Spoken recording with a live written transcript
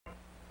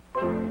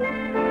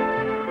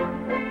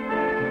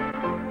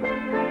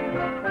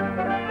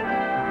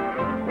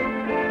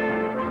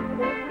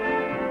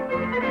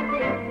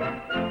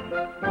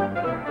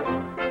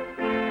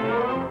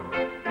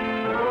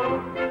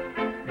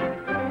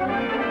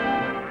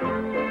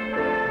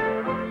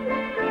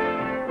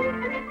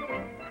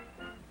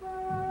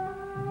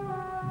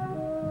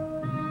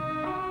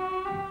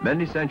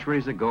Many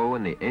centuries ago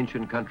in the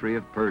ancient country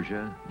of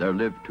Persia, there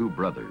lived two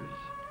brothers.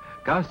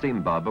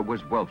 Qasim Baba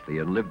was wealthy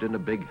and lived in a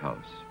big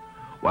house,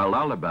 while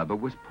Ali Baba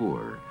was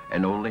poor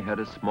and only had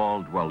a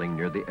small dwelling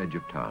near the edge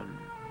of town.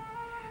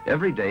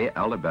 Every day,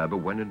 Ali Baba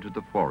went into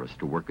the forest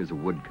to work as a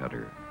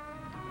woodcutter.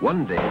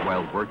 One day,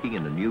 while working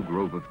in a new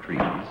grove of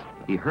trees,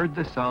 he heard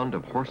the sound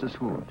of horses'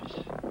 hooves.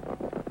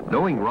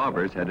 Knowing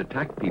robbers had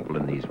attacked people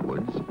in these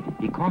woods,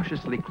 he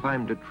cautiously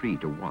climbed a tree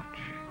to watch.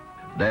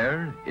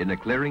 There, in a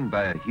clearing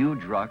by a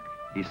huge rock,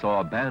 he saw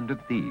a band of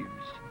thieves.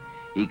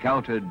 He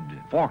counted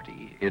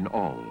 40 in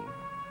all.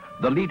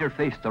 The leader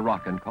faced the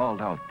rock and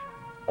called out,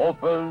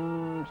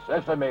 "Open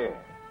sesame!"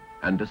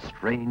 And a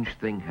strange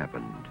thing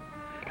happened.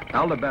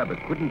 Ali Baba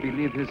couldn't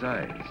believe his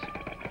eyes.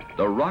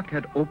 The rock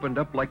had opened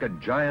up like a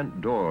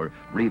giant door,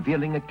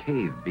 revealing a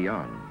cave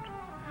beyond.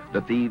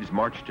 The thieves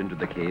marched into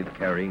the cave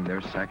carrying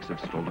their sacks of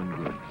stolen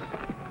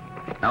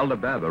goods. Ali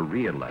Baba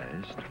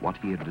realized what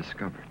he had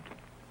discovered.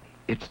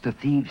 It's the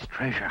thieves'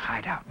 treasure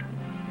hideout.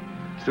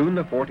 Soon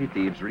the 40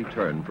 thieves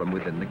returned from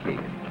within the cave.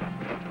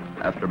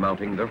 After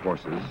mounting their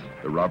horses,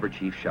 the robber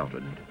chief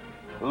shouted,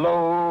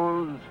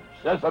 "Close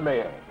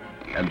sesame!"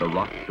 And the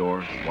rock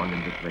door swung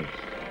into place,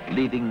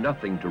 leaving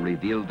nothing to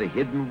reveal the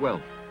hidden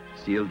wealth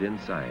sealed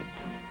inside.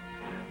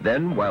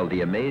 Then, while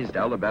the amazed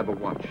Ali Baba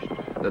watched,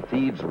 the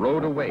thieves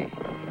rode away.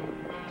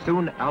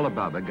 Soon Ali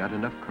Baba got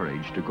enough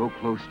courage to go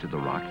close to the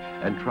rock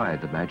and try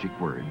the magic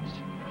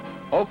words.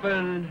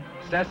 "Open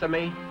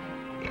sesame!"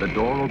 The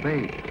door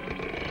obeyed.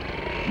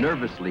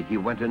 Nervously, he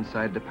went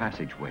inside the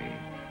passageway.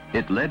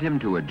 It led him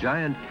to a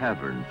giant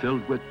cavern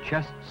filled with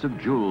chests of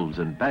jewels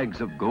and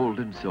bags of gold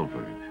and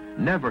silver.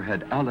 Never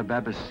had Ali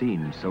Baba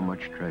seen so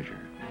much treasure.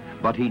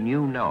 But he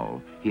knew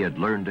now he had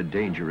learned a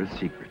dangerous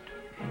secret.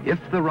 If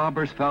the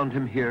robbers found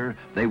him here,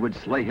 they would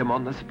slay him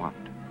on the spot.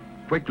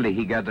 Quickly,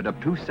 he gathered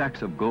up 2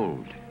 sacks of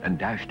gold and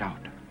dashed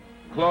out.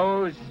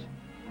 "Close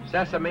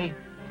sesame!"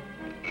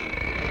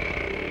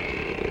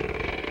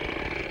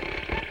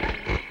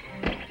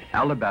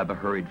 Ali Baba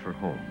hurried for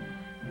home.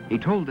 He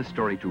told the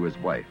story to his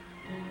wife,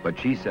 but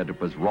she said it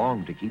was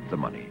wrong to keep the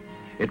money.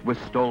 It was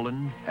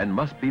stolen and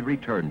must be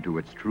returned to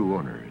its true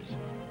owners.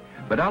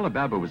 But Ali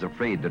Baba was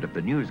afraid that if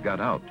the news got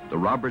out, the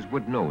robbers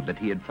would know that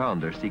he had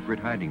found their secret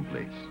hiding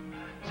place.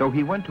 So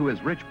he went to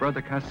his rich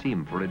brother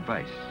Qasim for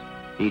advice.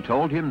 He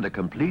told him the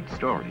complete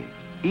story,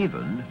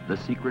 even the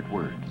secret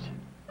words.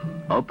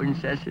 "Open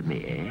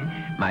sesame,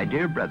 eh? My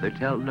dear brother,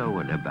 tell no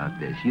one about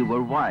this. You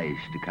were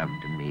wise to come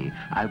to me.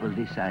 I will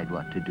decide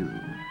what to do."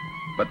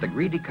 But the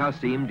greedy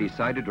Qasim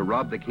decided to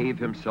rob the cave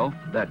himself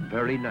that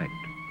very night.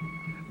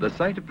 The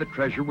sight of the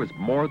treasure was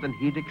more than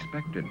he'd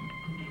expected.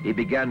 He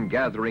began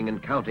gathering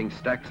and counting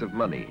stacks of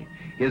money.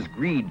 His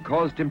greed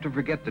caused him to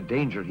forget the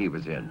danger he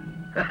was in.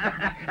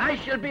 "I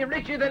shall be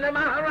richer than a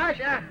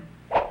Maharaja!"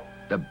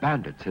 The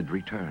bandits had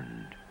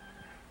returned.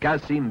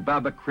 Qasim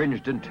Baba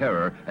cringed in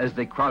terror as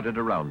they crowded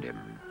around him.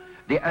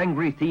 The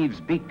angry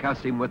thieves beat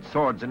Qasim with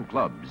swords and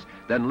clubs,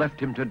 then left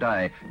him to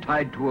die,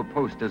 tied to a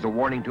post as a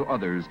warning to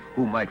others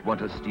who might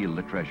want to steal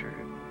the treasure.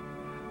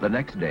 The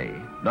next day,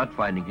 not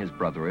finding his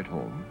brother at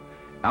home,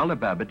 Ali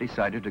Baba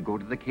decided to go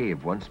to the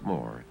cave once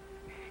more.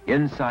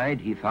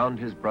 Inside, he found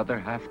his brother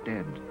half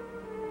dead.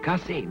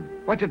 "Qasim,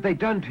 what have they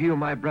done to you,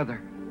 my brother?"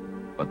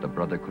 But the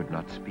brother could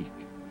not speak.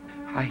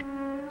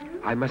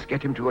 I must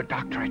get him to a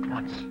doctor at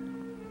once."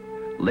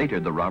 Later,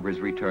 the robbers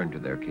returned to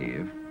their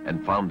cave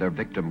and found their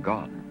victim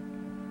gone.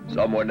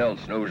 "Someone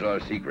else knows our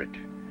secret.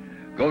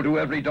 Go to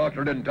every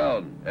doctor in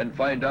town and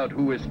find out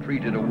who has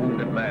treated a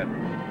wounded man."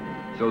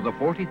 So the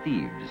 40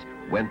 thieves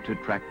went to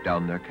track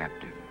down their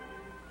captive.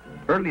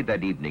 Early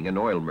that evening, an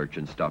oil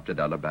merchant stopped at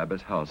Ali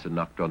Baba's house and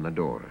knocked on the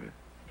door.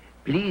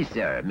 "Please,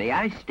 sir, may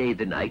I stay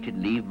the night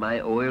and leave my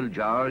oil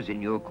jars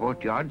in your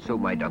courtyard so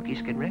my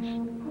donkeys can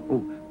rest?"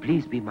 "Oh,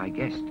 please be my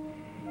guest.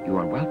 You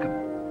are welcome."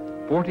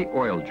 40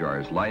 oil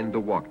jars lined the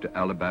walk to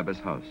Ali Baba's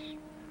house.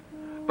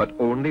 But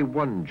only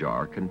one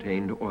jar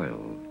contained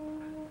oil.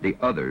 The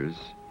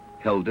others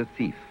held a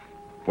thief,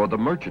 for the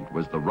merchant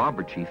was the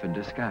robber chief in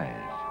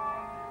disguise.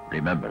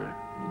 "Remember,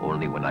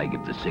 only when I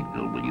give the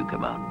signal will you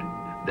come out.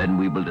 Then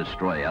we will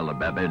destroy Ali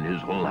Baba and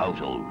his whole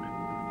household."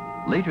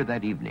 Later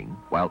that evening,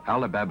 while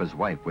Ali Baba's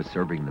wife was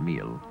serving the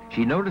meal,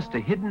 she noticed a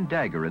hidden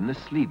dagger in the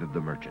sleeve of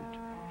the merchant.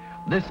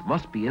 "This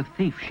must be a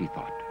thief," she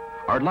thought.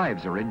 "Our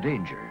lives are in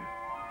danger."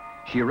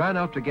 She ran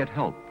out to get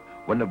help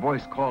when a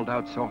voice called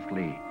out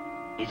softly,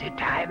 "Is it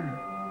time?"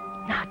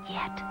 "Not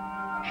yet."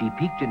 She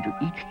peeked into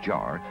each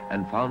jar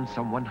and found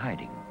someone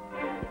hiding.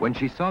 When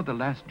she saw the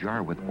last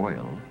jar with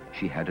oil,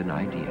 she had an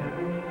idea.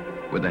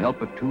 With the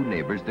help of two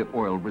neighbors, the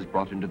oil was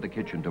brought into the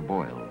kitchen to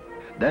boil.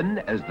 Then,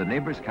 as the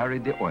neighbors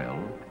carried the oil,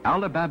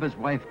 Ali Baba's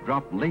wife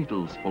dropped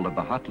ladles full of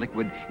the hot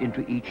liquid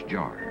into each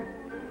jar.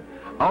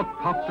 Out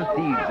popped the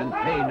thieves in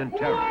pain and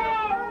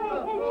terror.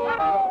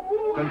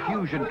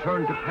 Confusion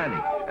turned to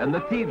panic, and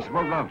the thieves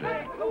were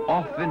routed.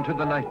 Off into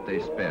the night they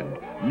sped,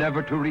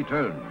 never to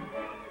return.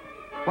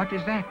 What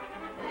is that?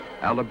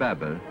 Ali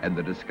Baba and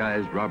the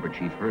disguised robber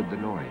chief heard the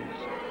noise.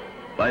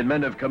 My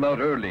men have come out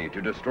early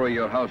to destroy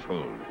your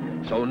household,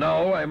 so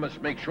now I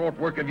must make short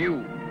work of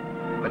you.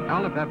 But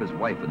Ali Baba's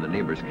wife and the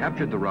neighbors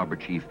captured the robber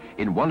chief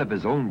in one of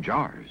his own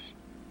jars.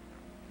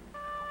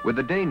 With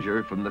the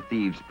danger from the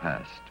thieves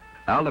past,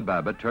 Ali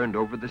Baba turned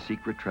over the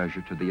secret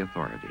treasure to the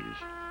authorities.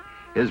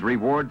 His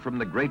reward from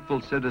the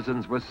grateful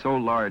citizens was so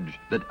large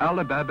that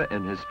Ali Baba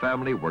and his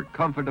family were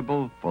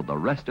comfortable for the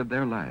rest of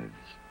their lives.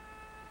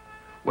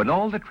 When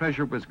all the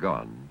treasure was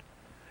gone,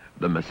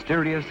 the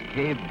mysterious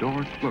cave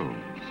door closed,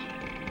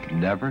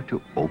 never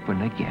to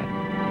open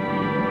again.